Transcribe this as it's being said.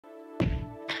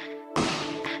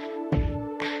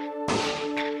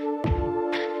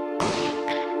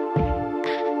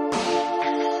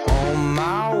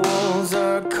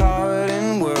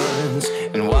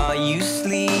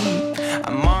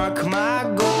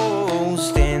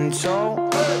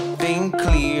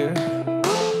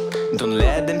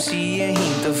see a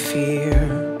hint of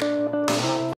fear.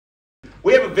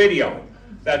 We have a video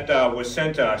that was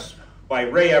sent to us by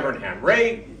Ray Evernham.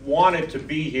 Ray wanted to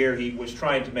be here. He was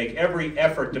trying to make every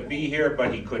effort to be here,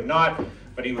 but he could not.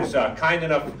 But he was kind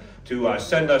enough to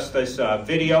send us this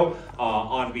video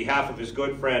on behalf of his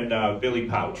good friend, Billy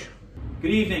Pauch. Good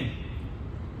evening.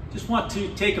 Just want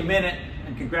to take a minute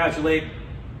and congratulate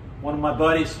one of my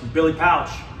buddies, Billy Pauch,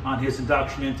 on his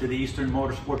induction into the Eastern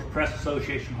Motorsports Press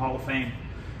Association Hall of Fame.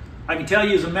 I can tell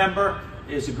you as a member,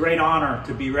 it's a great honor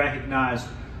to be recognized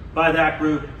by that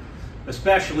group,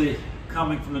 especially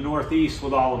coming from the Northeast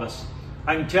with all of us.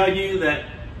 I can tell you that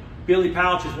Billy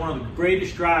Pauch is one of the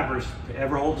greatest drivers to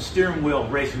ever hold the steering wheel,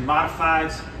 racing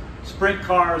modifieds, sprint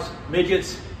cars,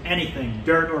 midgets, anything,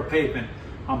 dirt or pavement.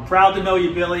 I'm proud to know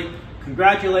you, Billy.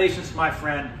 Congratulations, my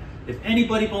friend. If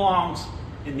anybody belongs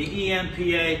in the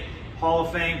EMPA Hall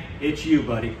of Fame, it's you,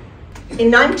 buddy.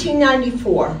 In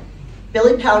 1994,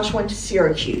 Billy Pauch went to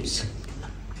Syracuse,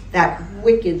 that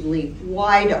wickedly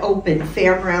wide open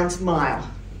Fairgrounds mile,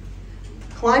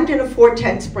 climbed in a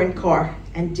 410 sprint car,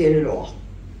 and did it all.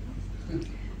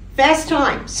 Fast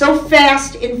time, so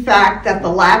fast in fact that the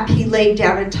lap he laid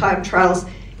down in time trials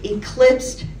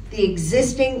eclipsed the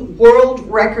existing world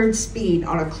record speed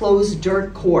on a closed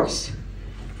dirt course.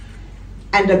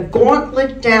 And a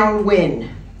gauntlet down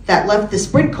win that left the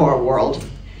sprint car world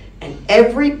and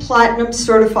every platinum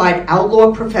certified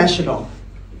outlaw professional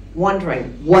wondering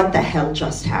what the hell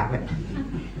just happened.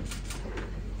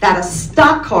 That a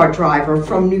stock car driver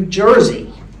from New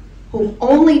Jersey who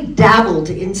only dabbled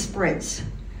in sprints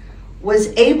was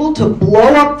able to blow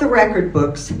up the record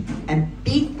books and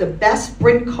beat the best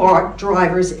sprint car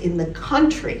drivers in the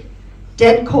country,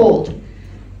 dead cold,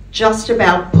 just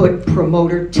about put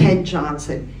promoter Ted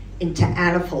Johnson into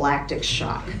anaphylactic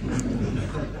shock.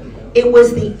 It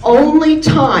was the only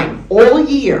time all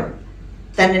year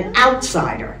that an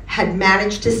outsider had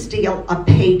managed to steal a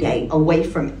payday away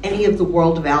from any of the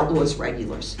World of Outlaws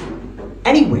regulars.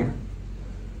 Anywhere.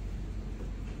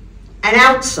 An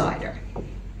outsider.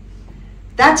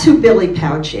 That's who Billy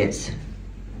Pauch is.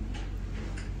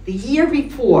 The year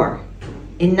before,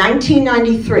 in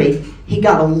 1993, he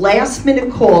got a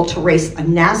last-minute call to race a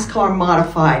NASCAR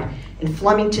modified in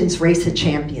Flemington's Race of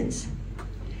Champions.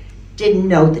 Didn't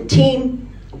know the team,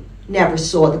 never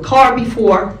saw the car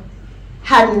before,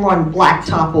 hadn't run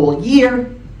blacktop all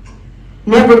year,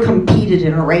 never competed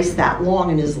in a race that long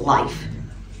in his life.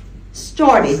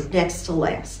 Started next to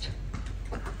last.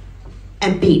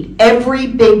 And beat every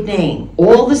big name,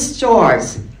 all the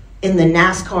stars in the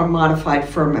NASCAR modified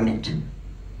firmament.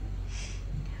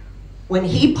 When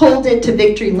he pulled into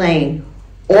Victory Lane,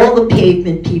 all the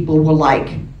pavement people were like,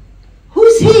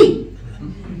 "Who's he?"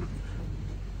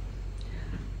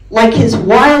 Like his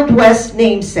Wild West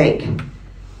namesake,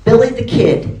 Billy the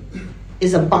Kid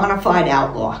is a bona fide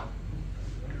outlaw,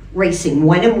 racing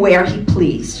when and where he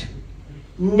pleased,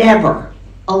 never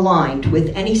aligned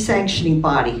with any sanctioning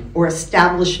body or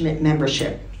establishment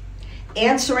membership,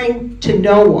 answering to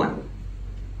no one.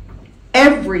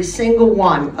 Every single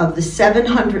one of the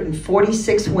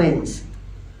 746 wins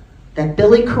that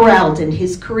Billy corralled in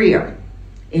his career,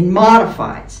 in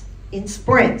modifieds, in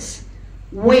sprints,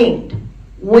 winged,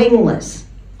 wingless,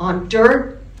 on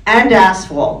dirt and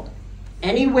asphalt,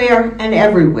 anywhere and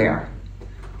everywhere,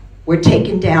 were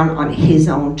taken down on his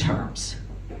own terms.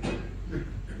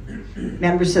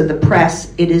 Members of the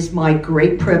press, it is my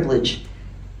great privilege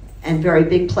and very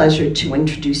big pleasure to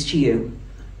introduce to you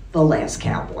the last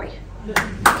cowboy.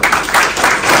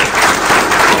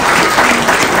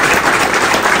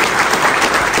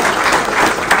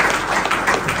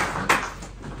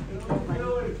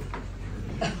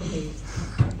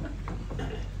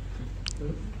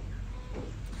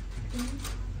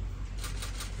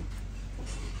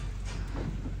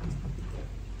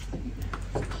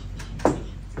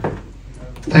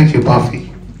 Thank you,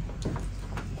 Buffy.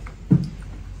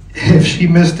 If she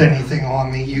missed anything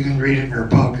on me, you can read it in her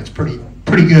book. It's pretty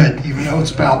good, even though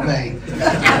it's about me.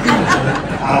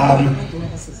 I'd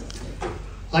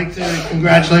like to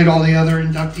congratulate all the other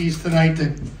inductees tonight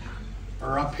that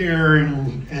are up here,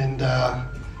 and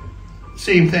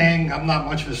same thing. I'm not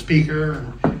much of a speaker,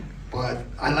 but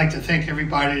I'd like to thank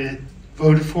everybody that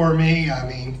voted for me. I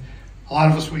mean, a lot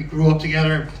of us, we grew up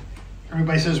together.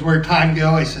 Everybody says, "Where'd time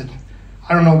go?" I said,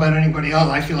 I don't know about anybody else.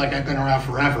 I feel like I've been around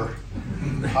forever.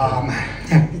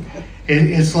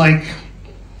 It's like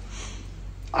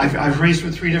I've raced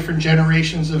with 3 different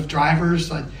generations of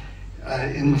drivers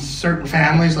in certain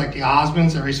families, like the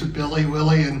Osmonds. I raced with Billy,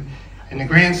 Willie, and the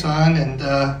grandson, and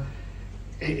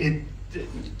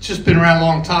it's just been around a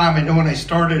long time. I know when I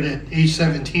started at age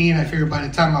 17, I figured by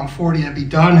the time I'm 40, I'd be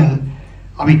done, and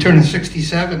I'll be turning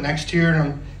 67 next year, and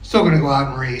I'm still going to go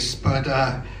out and race. But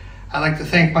I'd like to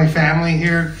thank my family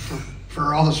here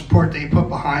for all the support they put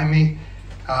behind me.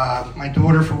 My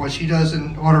daughter for what she does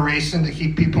in auto racing to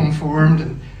keep people informed,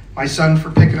 and my son for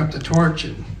picking up the torch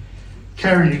and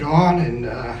carrying it on, and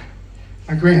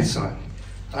my grandson.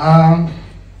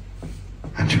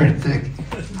 I'm trying to think.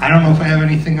 I don't know if I have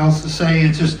anything else to say.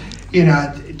 It's just, you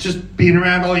know, just being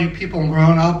around all you people and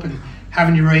growing up and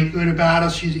having you write good about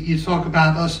us. You talk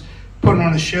about us putting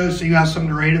on a show so you have something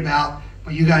to write about,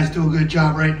 but you guys do a good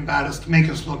job writing about us to make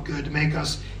us look good, to make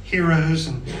us heroes,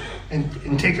 and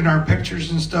taking our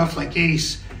pictures and stuff like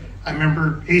Ace. I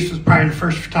remember Ace was probably the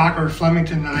first photographer at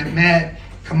Flemington that I met,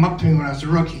 come up to me when I was a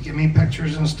rookie, give me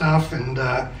pictures and stuff. And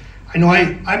I know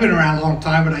I've been around a long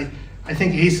time, but I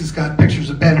think Ace has got pictures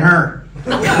of Ben-Hur.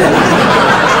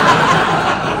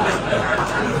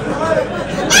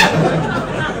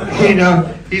 You know,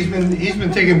 he's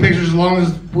been taking pictures as long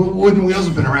as Wooden Wheels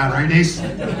have been around, right, Ace?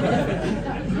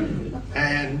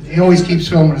 And he always keeps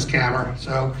filming his camera.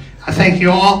 So I thank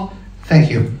you all. Thank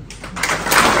you.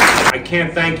 I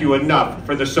can't thank you enough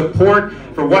for the support,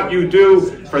 for what you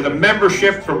do, for the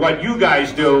membership, for what you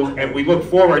guys do, and we look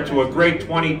forward to a great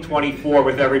 2024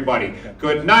 with everybody.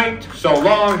 Good night, so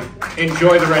long,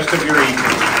 enjoy the rest of your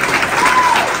evening.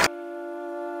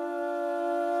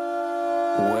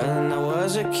 When I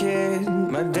was a kid,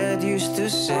 my dad used to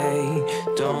say,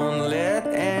 don't let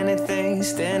anything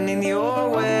stand in your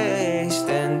way.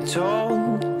 Stand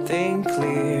tall, think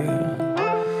clear.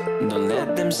 Don't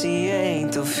let them see you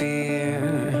ain't no fear.